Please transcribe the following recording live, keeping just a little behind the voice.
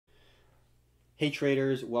Hey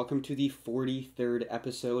traders, welcome to the 43rd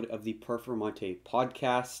episode of the Performante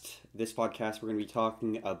podcast. This podcast, we're going to be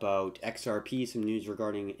talking about XRP, some news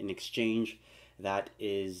regarding an exchange that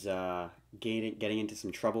is getting into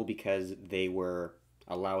some trouble because they were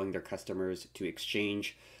allowing their customers to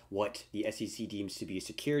exchange what the SEC deems to be a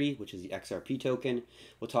security, which is the XRP token.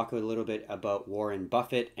 We'll talk a little bit about Warren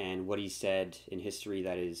Buffett and what he said in history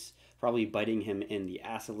that is probably biting him in the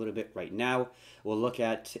ass a little bit right now. We'll look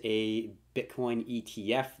at a Bitcoin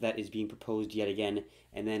ETF that is being proposed yet again,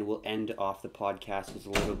 and then we'll end off the podcast with a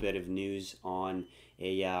little bit of news on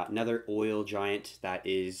another oil giant that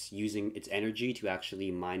is using its energy to actually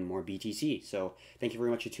mine more BTC. So thank you very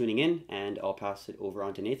much for tuning in, and I'll pass it over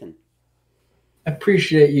on to Nathan.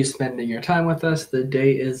 Appreciate you spending your time with us. The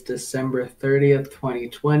day is December 30th,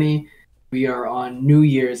 2020. We are on New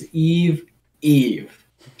Year's Eve,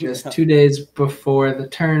 just 2 days before the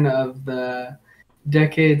turn of the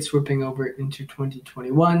decade, swooping over into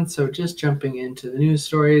 2021. So just jumping into the news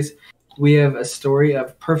stories, we have a story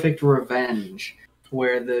of perfect revenge,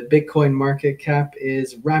 where the Bitcoin market cap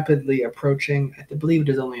is rapidly approaching, I believe it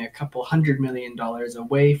is only a couple $100 million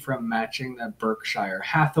away from matching the Berkshire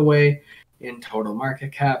Hathaway in total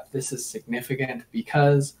market cap. This is significant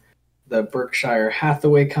because the Berkshire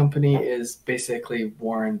Hathaway company is basically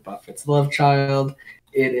Warren Buffett's love child.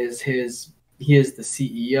 He is the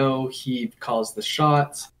CEO. He calls the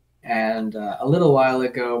shots. And a little while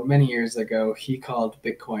ago, many years ago, he called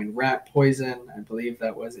Bitcoin rat poison. I believe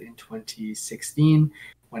that was in 2016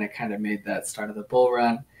 when it kind of made that start of the bull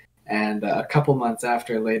run. And a couple months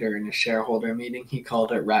later in a shareholder meeting, he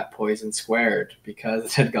called it rat poison squared because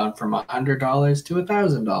it had gone from $100 to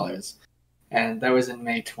 $1,000. And that was in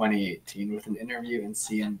May 2018 with an interview in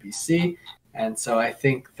CNBC. And so I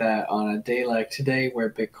think that on a day like today, where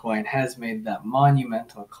Bitcoin has made that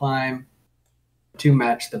monumental climb to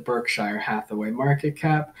match the Berkshire Hathaway market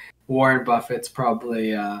cap, Warren Buffett's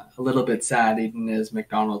probably a little bit sad eating his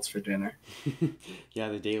McDonald's for dinner. Yeah,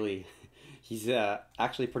 the daily. He's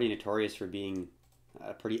actually pretty notorious for being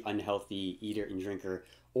a pretty unhealthy eater and drinker,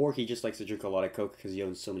 or he just likes to drink a lot of Coke because he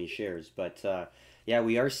owns so many shares. But yeah,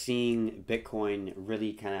 we are seeing Bitcoin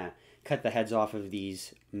really kind of cut the heads off of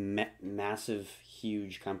these massive,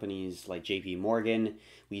 huge companies like JP Morgan.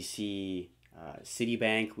 We see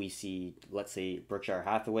Citibank, we see, let's say, Berkshire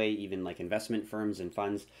Hathaway, even like investment firms and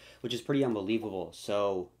funds, which is pretty unbelievable.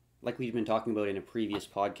 So like we've been talking about in a previous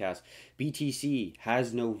podcast, BTC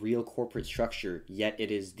has no real corporate structure, yet it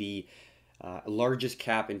is the largest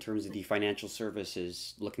cap in terms of the financial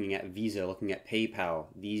services, looking at Visa, looking at PayPal.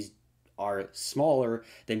 These are smaller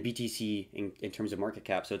than BTC in terms of market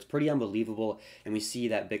cap. So it's pretty unbelievable. And we see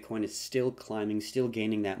that Bitcoin is still climbing, still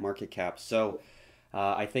gaining that market cap. So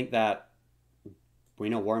I think that we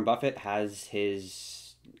know Warren Buffett has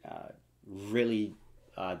his really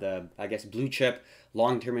blue chip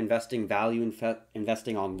long-term investing, value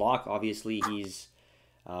investing on lock. Obviously, he's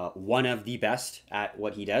one of the best at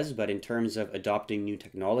what he does, but in terms of adopting new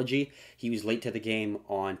technology, he was late to the game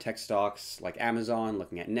on tech stocks like Amazon,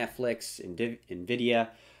 looking at Netflix, Nvidia.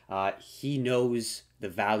 He knows the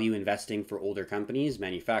value investing for older companies,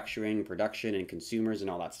 manufacturing, production, and consumers and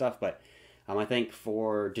all that stuff. But I think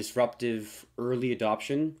for disruptive early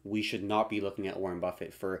adoption, we should not be looking at Warren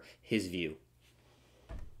Buffett for his view.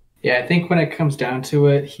 Yeah, I think when it comes down to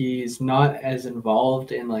it, he's not as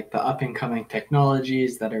involved in like the up and coming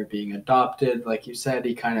technologies that are being adopted. Like you said,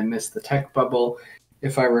 he kind of missed the tech bubble.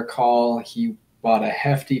 If I recall, he bought a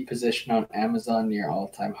hefty position on Amazon near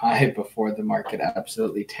all-time high before the market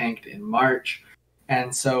absolutely tanked in March.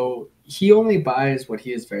 And so he only buys what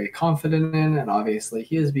he is very confident in, and obviously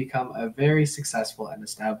he has become a very successful and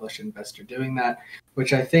established investor doing that,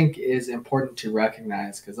 which I think is important to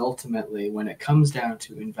recognize, because ultimately when it comes down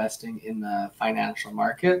to investing in the financial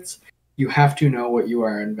markets, you have to know what you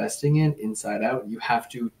are investing in inside out. You have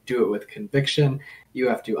to do it with conviction. You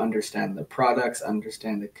have to understand the products,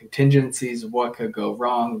 understand the contingencies, what could go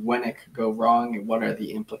wrong, when it could go wrong, and what are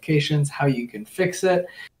the implications, how you can fix it.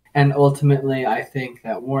 And ultimately, I think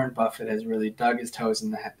that Warren Buffett has really dug his toes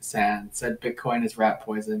in the sand, said Bitcoin is rat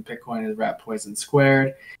poison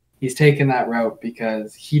squared. He's taken that route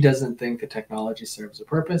because he doesn't think the technology serves a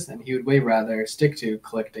purpose, and he would way rather stick to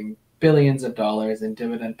collecting billions of dollars in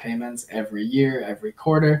dividend payments every year, every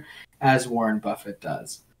quarter, as Warren Buffett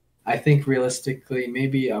does. I think realistically,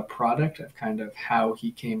 maybe a product of kind of how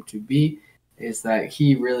he came to be is that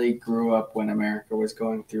he really grew up when America was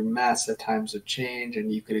going through massive times of change,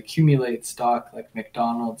 and you could accumulate stock like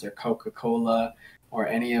McDonald's or Coca-Cola or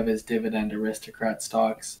any of his dividend aristocrat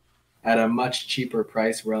stocks at a much cheaper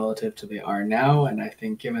price relative to they are now. And I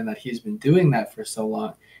think given that he's been doing that for so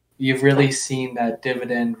long, you've really seen that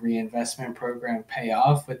dividend reinvestment program pay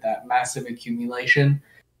off with that massive accumulation,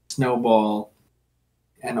 snowball,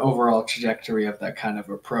 and overall trajectory of that kind of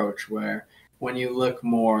approach, where when you look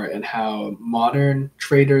more at how modern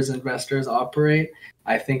traders, investors operate,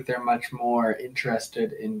 I think they're much more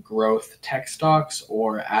interested in growth tech stocks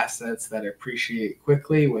or assets that appreciate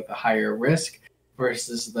quickly with a higher risk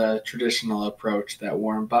versus the traditional approach that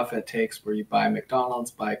Warren Buffett takes, where you buy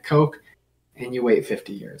McDonald's, buy Coke, and you wait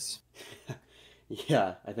 50 years.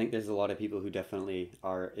 Yeah, I think there's a lot of people who definitely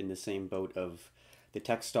are in the same boat of the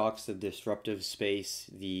tech stocks, the disruptive space,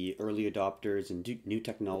 the early adopters, and new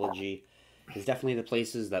technology is definitely the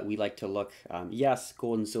places that we like to look. Yes,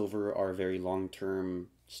 gold and silver are very long term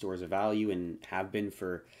stores of value and have been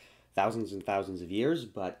for thousands and thousands of years,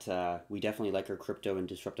 but we definitely like our crypto and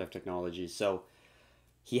disruptive technologies. So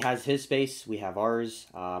he has his space, we have ours.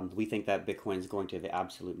 We think that Bitcoin's going to the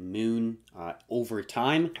absolute moon over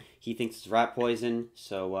time. He thinks it's rat poison,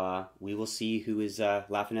 so we will see who is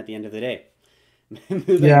laughing at the end of the day.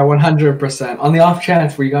 Yeah, 100%. On the off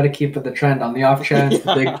chance, we got to keep with the trend. On the off chance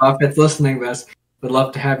the big Buffett's listening to this, would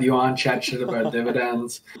love to have you on, chat shit about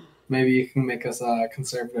dividends. Maybe you can make us a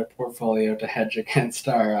conservative portfolio to hedge against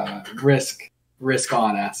our risk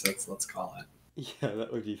on assets, let's call it. Yeah,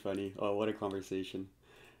 that would be funny. Oh, what a conversation.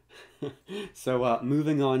 So,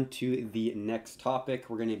 moving on to the next topic,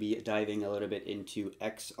 we're going to be diving a little bit into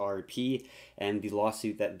XRP and the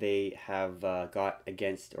lawsuit that they have got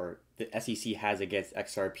against, or the SEC has against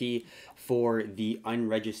XRP for the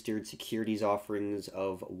unregistered securities offerings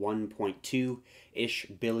of 1.2-ish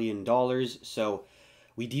billion dollars. So,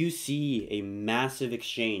 we do see a massive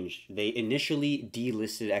exchange. They initially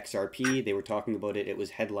delisted XRP. They were talking about it. It was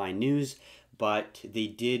headline news, but they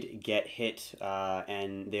did get hit,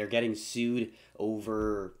 and they're getting sued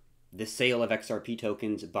over the sale of XRP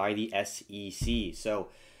tokens by the SEC. So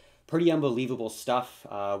pretty unbelievable stuff.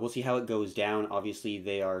 We'll see how it goes down. Obviously,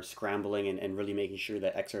 they are scrambling and really making sure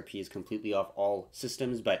that XRP is completely off all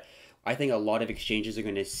systems, but I think a lot of exchanges are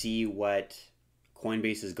going to see what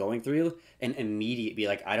Coinbase is going through and immediately be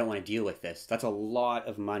like, I don't want to deal with this. That's a lot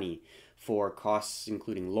of money for costs,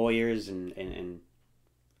 including lawyers and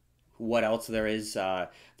what else there is, the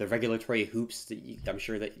regulatory hoops that I'm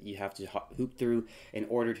sure that you have to hoop through in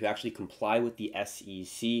order to actually comply with the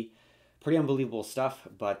SEC. Pretty unbelievable stuff,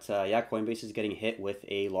 but yeah, Coinbase is getting hit with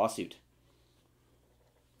a lawsuit.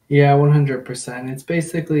 Yeah, 100%. It's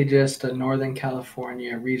basically just a Northern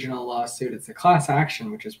California regional lawsuit. It's a class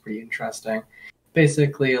action, which is pretty interesting.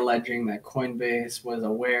 Basically alleging that Coinbase was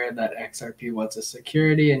aware that XRP was a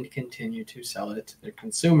security and continued to sell it to their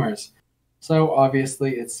consumers. So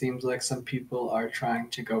obviously, it seems like some people are trying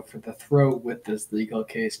to go for the throat with this legal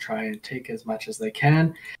case, try and take as much as they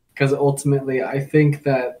can, because ultimately, I think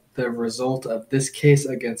that the result of this case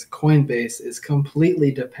against Coinbase is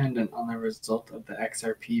completely dependent on the result of the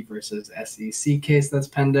XRP versus SEC case that's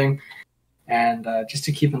pending. And just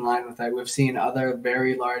to keep in line with that, we've seen other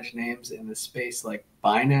very large names in the space like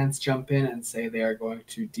Binance jump in and say they are going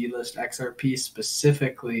to delist XRP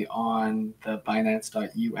specifically on the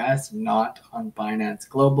Binance.us, not on Binance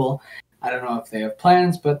Global. I don't know if they have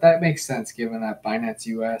plans, but that makes sense given that Binance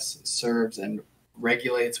US serves and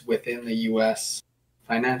regulates within the US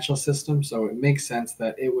financial system. So it makes sense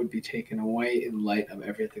that it would be taken away in light of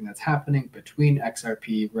everything that's happening between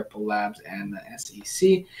XRP, Ripple Labs, and the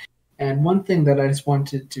SEC. And one thing that I just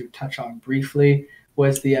wanted to touch on briefly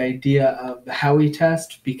was the idea of the Howey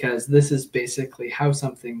test, because this is basically how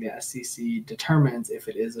something the SEC determines if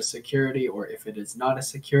it is a security or if it is not a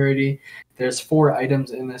security. There's 4 items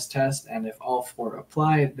in this test, and if all 4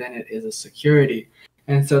 apply, then it is a security.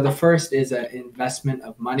 And so the first is an investment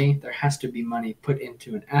of money. There has to be money put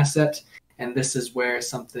into an asset. And this is where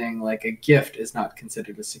something like a gift is not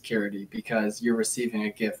considered a security because you're receiving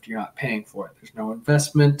a gift, you're not paying for it. There's no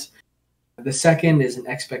investment. The second is an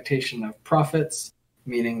expectation of profits,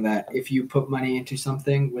 meaning that if you put money into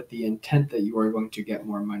something with the intent that you are going to get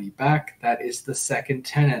more money back, that is the second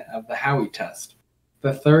tenet of the Howey test.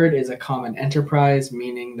 The third is a common enterprise,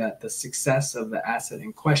 meaning that the success of the asset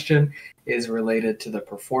in question is related to the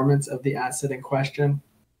performance of the asset in question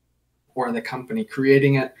or the company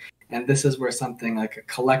creating it. And this is where something like a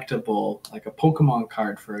collectible, like a Pokemon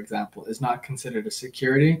card, for example, is not considered a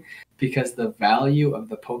security because the value of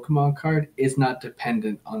the Pokemon card is not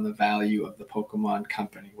dependent on the value of the Pokemon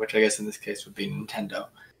company, which I guess in this case would be Nintendo.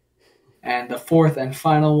 And the fourth and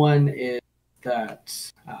final one is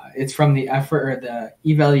that it's from the effort, or the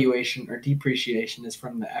evaluation or depreciation is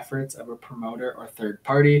from the efforts of a promoter or third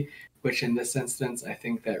party, which in this instance, I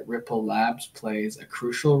think that Ripple Labs plays a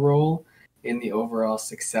crucial role in the overall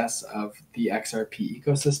success of the XRP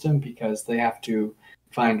ecosystem, because they have to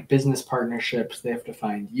find business partnerships, they have to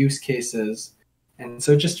find use cases. And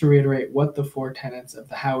so just to reiterate what the four tenets of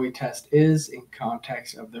the Howey test is in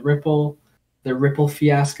context of the Ripple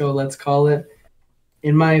fiasco, let's call it.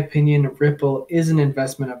 In my opinion, Ripple is an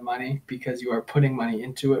investment of money because you are putting money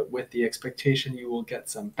into it with the expectation you will get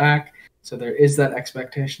some back. So there is that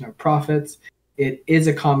expectation of profits. It is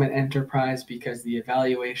a common enterprise because the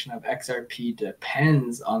evaluation of XRP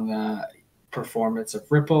depends on the performance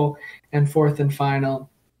of Ripple. And fourth and final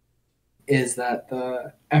is that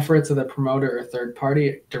the efforts of the promoter or third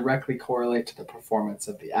party directly correlate to the performance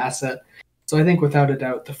of the asset. So I think without a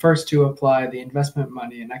doubt, the first two apply, the investment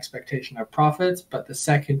money and expectation of profits, but the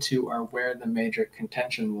second two are where the major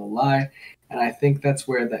contention will lie. And I think that's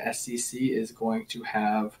where the SEC is going to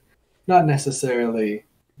have not necessarily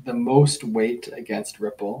the most weight against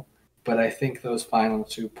Ripple, but I think those final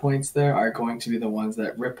 2 points there are going to be the ones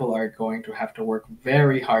that Ripple are going to have to work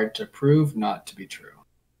very hard to prove not to be true.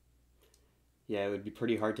 Yeah, it would be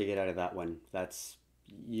pretty hard to get out of that one.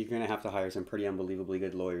 You're going to have to hire some pretty unbelievably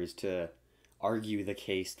good lawyers to argue the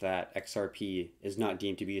case that XRP is not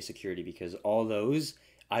deemed to be a security, because all those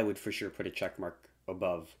I would for sure put a check mark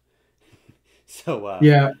above. So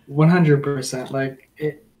yeah, 100%. Like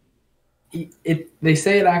they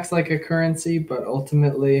say it acts like a currency, but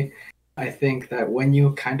ultimately I think that when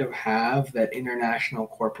you kind of have that international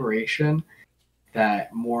corporation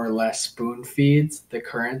that more or less spoon feeds the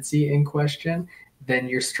currency in question, then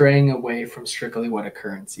you're straying away from strictly what a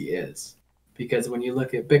currency is. Because when you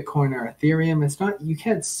look at Bitcoin or Ethereum, it's not, you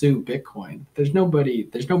can't sue Bitcoin. There's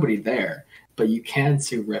nobody there, but you can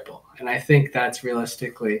sue Ripple. And I think that's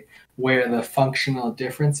realistically where the functional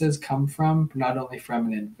differences come from, not only from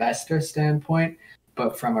an investor standpoint,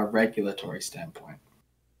 but from a regulatory standpoint.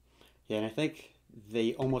 Yeah, and I think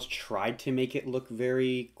they almost tried to make it look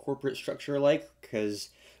very corporate structure like, because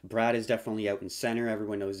Brad is definitely out in center.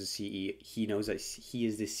 Everyone knows the CEO. He knows that he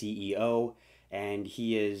is the CEO, and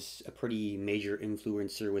he is a pretty major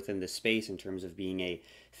influencer within the space in terms of being a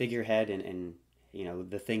figurehead, and you know,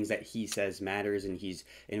 the things that he says matters, and he's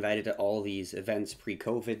invited to all these events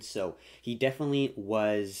pre-COVID. So he definitely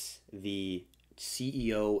was the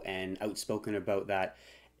CEO and outspoken about that.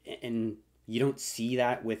 And you don't see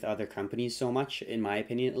that with other companies so much, in my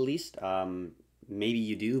opinion, at least. Maybe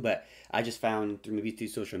you do, but I just found through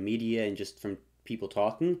social media and just from people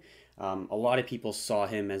talking, a lot of people saw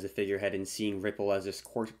him as a figurehead and seeing Ripple as this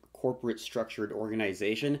corporate structured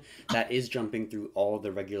organization that is jumping through all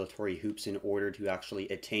the regulatory hoops in order to actually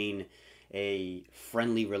attain a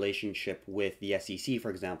friendly relationship with the SEC, for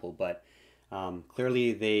example. But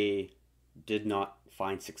clearly they did not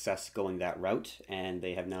find success going that route, and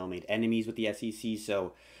they have now made enemies with the SEC.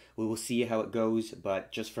 So we will see how it goes.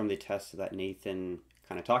 But just from the test that Nathan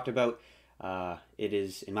kind of talked about, it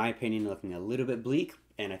is, in my opinion, looking a little bit bleak.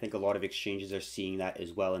 And I think a lot of exchanges are seeing that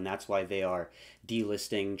as well. And that's why they are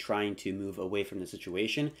delisting, trying to move away from the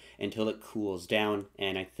situation until it cools down.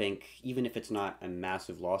 And I think even if it's not a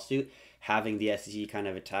massive lawsuit, having the SEC kind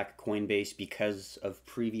of attack Coinbase because of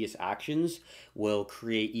previous actions will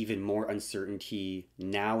create even more uncertainty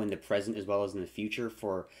now in the present as well as in the future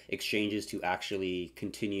for exchanges to actually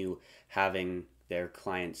continue having their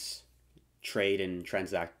clients trade and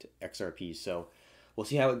transact XRP. So we'll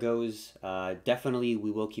see how it goes. Definitely,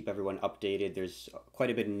 we will keep everyone updated. There's quite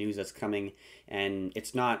a bit of news that's coming, and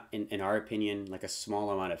it's not, in our opinion, like a small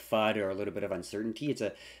amount of FUD or a little bit of uncertainty. It's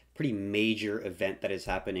a pretty major event that is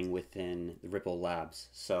happening within the Ripple Labs.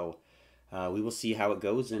 So we will see how it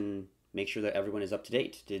goes and make sure that everyone is up to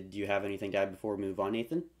date. Did you have anything to add before we move on,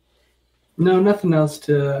 Nathan? No, nothing else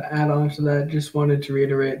to add on to that. Just wanted to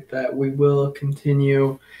reiterate that we will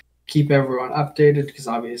continue keep everyone updated, because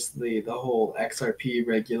obviously the whole XRP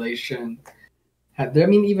regulation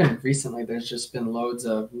even recently there's just been loads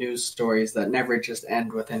of news stories that never just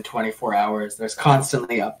end within 24 hours. There's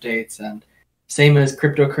constantly updates, and same as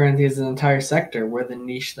cryptocurrency as an entire sector, we're the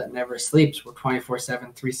niche that never sleeps. We're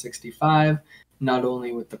 24/7, 365, not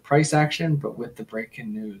only with the price action, but with the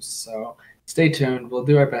breaking news. So stay tuned. We'll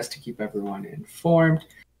do our best to keep everyone informed.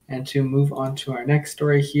 And to move on to our next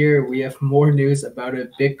story here, we have more news about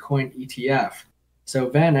a Bitcoin ETF. So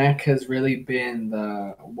Van Eck has really been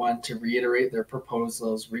the one to reiterate their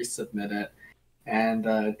proposals, resubmit it. And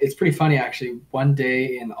it's pretty funny, actually. One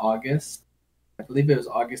day in August, I believe it was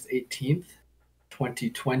August 18th,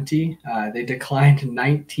 2020, they declined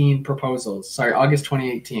 19 proposals. Sorry, August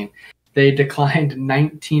 2018. They declined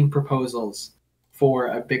 19 proposals for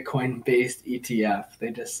a Bitcoin-based ETF.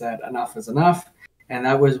 They just said enough is enough. And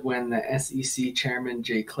that was when the SEC chairman,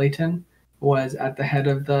 Jay Clayton, was at the head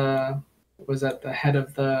of the was at the head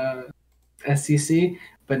of the SEC,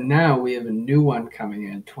 but now we have a new one coming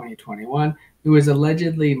in 2021 who is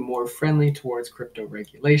allegedly more friendly towards crypto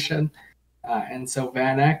regulation. And so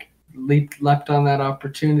Van Eck leapt on that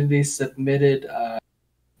opportunity, submitted an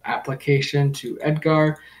application to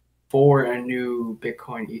Edgar for a new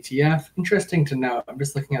Bitcoin ETF. Interesting to note, I'm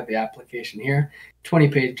just looking at the application here,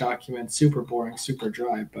 20-page document, super boring, super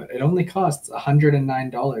dry, but it only costs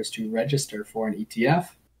 $109 to register for an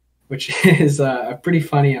ETF, which is a pretty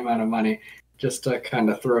funny amount of money just to kind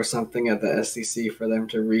of throw something at the SEC for them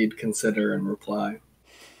to read, consider, and reply.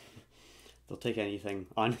 They'll take anything,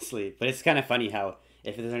 honestly. But it's kind of funny how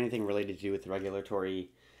if there's anything related to do with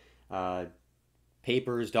regulatory uh,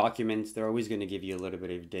 papers, documents, they're always going to give you a little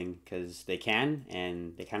bit of ding because they can,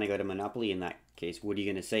 and they kind of got a monopoly in that case. What are you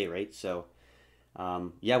going to say, right? So,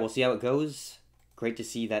 yeah, we'll see how it goes. Great to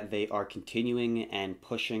see that they are continuing and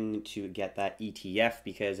pushing to get that ETF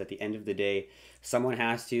because at the end of the day, someone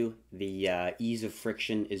has to. The ease of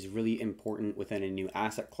friction is really important within a new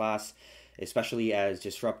asset class, especially as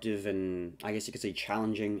disruptive and I guess you could say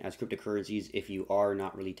challenging as cryptocurrencies if you are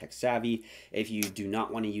not really tech savvy, if you do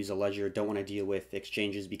not want to use a ledger, don't want to deal with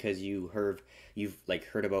exchanges because you've like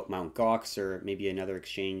heard about Mt. Gox or maybe another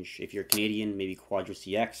exchange. If you're Canadian, maybe Quadra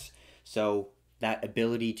CX. So that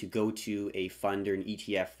ability to go to a fund or an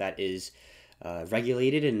ETF that is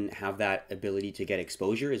regulated and have that ability to get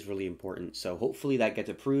exposure is really important. So hopefully that gets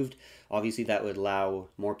approved. Obviously, that would allow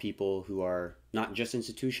more people who are not just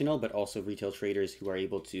institutional, but also retail traders who are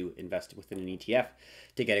able to invest within an ETF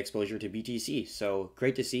to get exposure to BTC. So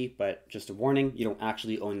great to see, but just a warning, you don't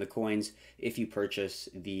actually own the coins if you purchase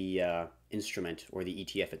the instrument or the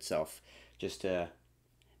ETF itself. Just to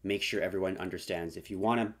make sure everyone understands. If you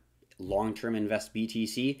want to long-term invest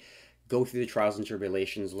BTC, go through the trials and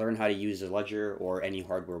tribulations, learn how to use a ledger or any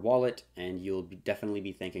hardware wallet, and you'll definitely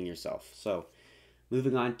be thanking yourself. So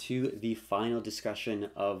moving on to the final discussion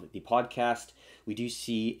of the podcast, we do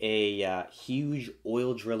see a huge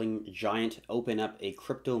oil drilling giant open up a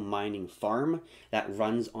crypto mining farm that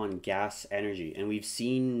runs on gas energy. And we've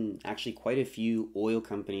seen actually quite a few oil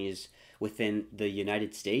companies within the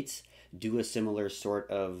United States do a similar sort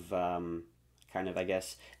of kind of, I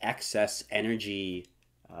guess, excess energy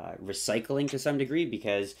recycling to some degree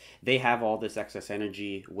because they have all this excess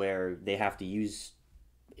energy where they have to use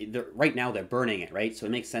right now they're burning it, right? So it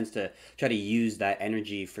makes sense to try to use that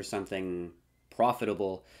energy for something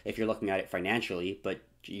profitable if you're looking at it financially, but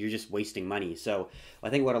you're just wasting money. So I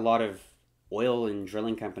think what a lot of oil and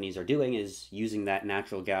drilling companies are doing is using that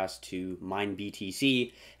natural gas to mine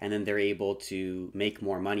BTC, and then they're able to make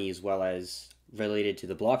more money as well as related to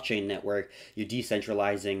the blockchain network. You're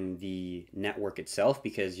decentralizing the network itself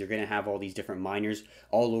because you're going to have all these different miners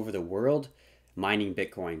all over the world mining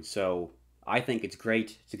Bitcoin. So I think it's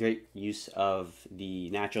great. It's a great use of the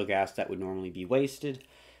natural gas that would normally be wasted.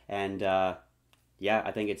 And yeah,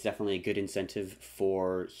 I think it's definitely a good incentive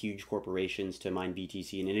for huge corporations to mine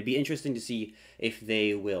BTC. And it'd be interesting to see if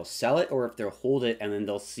they will sell it or if they'll hold it and then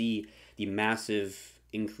they'll see the massive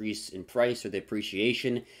increase in price or the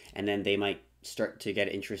appreciation. And then they might start to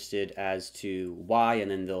get interested as to why.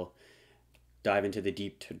 And then they'll dive into the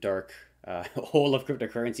deep, dark hole of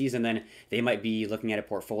cryptocurrencies, and then they might be looking at a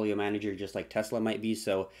portfolio manager just like Tesla might be.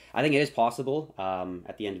 So I think it is possible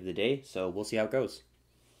at the end of the day. So we'll see how it goes.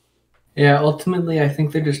 Yeah, ultimately, I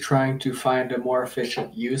think they're just trying to find a more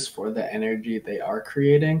efficient use for the energy they are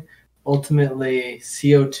creating. Ultimately,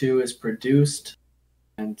 CO2 is produced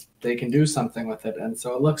and they can do something with it. And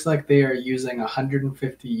so it looks like they are using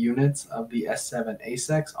 150 units of the S7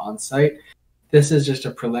 ASICs on site. This is just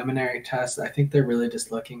a preliminary test. I think they're really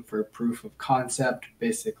just looking for proof of concept,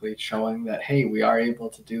 basically showing that, hey, we are able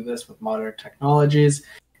to do this with modern technologies.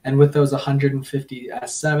 And with those 150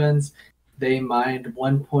 S7s, they mined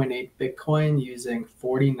 1.8 Bitcoin using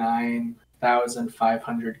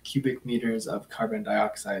 49,500 cubic meters of carbon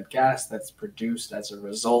dioxide gas that's produced as a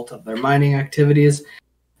result of their mining activities.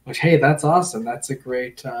 Which, hey, that's awesome. That's a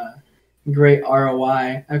great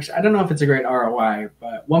ROI. Actually, I don't know if it's a great ROI,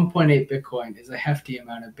 but 1.8 Bitcoin is a hefty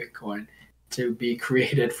amount of Bitcoin to be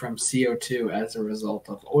created from CO2 as a result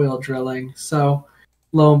of oil drilling. So,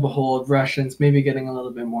 lo and behold, Russians maybe getting a little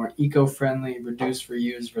bit more eco-friendly, reduce,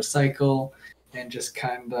 reuse, recycle, and just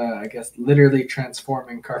kind of, I guess, literally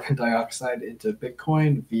transforming carbon dioxide into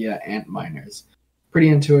Bitcoin via ant miners. Pretty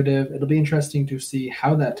intuitive. It'll be interesting to see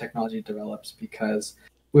how that technology develops because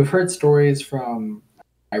we've heard stories from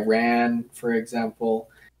Iran, for example.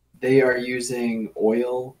 They are using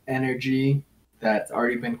oil energy that's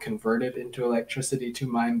already been converted into electricity to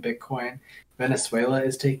mine Bitcoin. Venezuela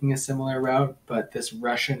is taking a similar route, but this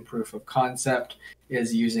Russian proof of concept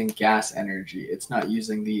is using gas energy. It's not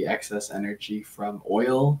using the excess energy from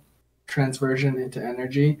oil transversion into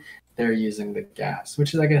energy. They're using the gas,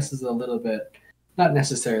 which is, I guess, is a little bit not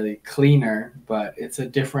necessarily cleaner, but it's a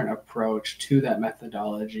different approach to that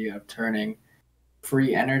methodology of turning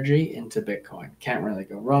free energy into Bitcoin. Can't really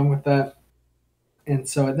go wrong with that. And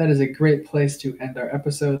so that is a great place to end our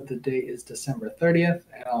episode. The date is December 30th,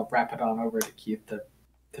 and I'll wrap it on over to Keith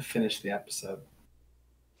to finish the episode.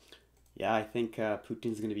 Yeah, I think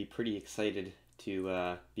Putin's going to be pretty excited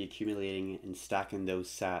to be accumulating and stacking those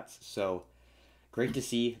sats. So great to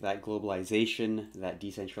see that globalization, that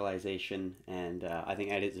decentralization, and I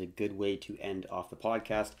think that is a good way to end off the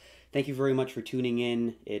podcast. Thank you very much for tuning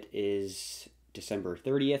in. It is December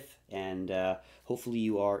 30th, and hopefully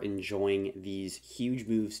you are enjoying these huge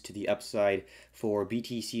moves to the upside for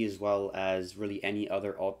BTC as well as really any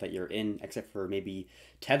other alt that you're in, except for maybe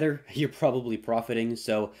Tether. You're probably profiting,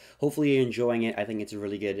 so hopefully you're enjoying it. I think it's a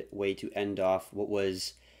really good way to end off what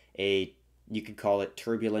was you could call it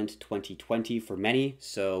turbulent 2020 for many.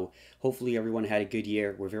 So hopefully everyone had a good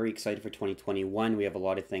year. We're very excited for 2021. We have a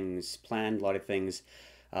lot of things planned, a lot of things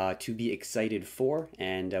to be excited for,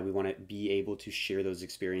 and we want to be able to share those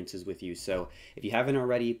experiences with you. So if you haven't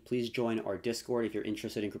already, please join our Discord if you're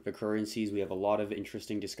interested in cryptocurrencies. We have a lot of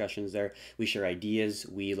interesting discussions there. We share ideas,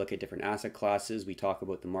 we look at different asset classes, we talk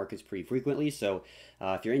about the markets pretty frequently. So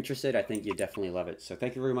if you're interested, I think you'd definitely love it. So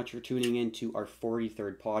thank you very much for tuning in to our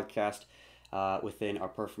 43rd podcast within our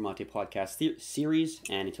Performante podcast series,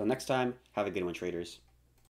 and until next time, have a good one, traders.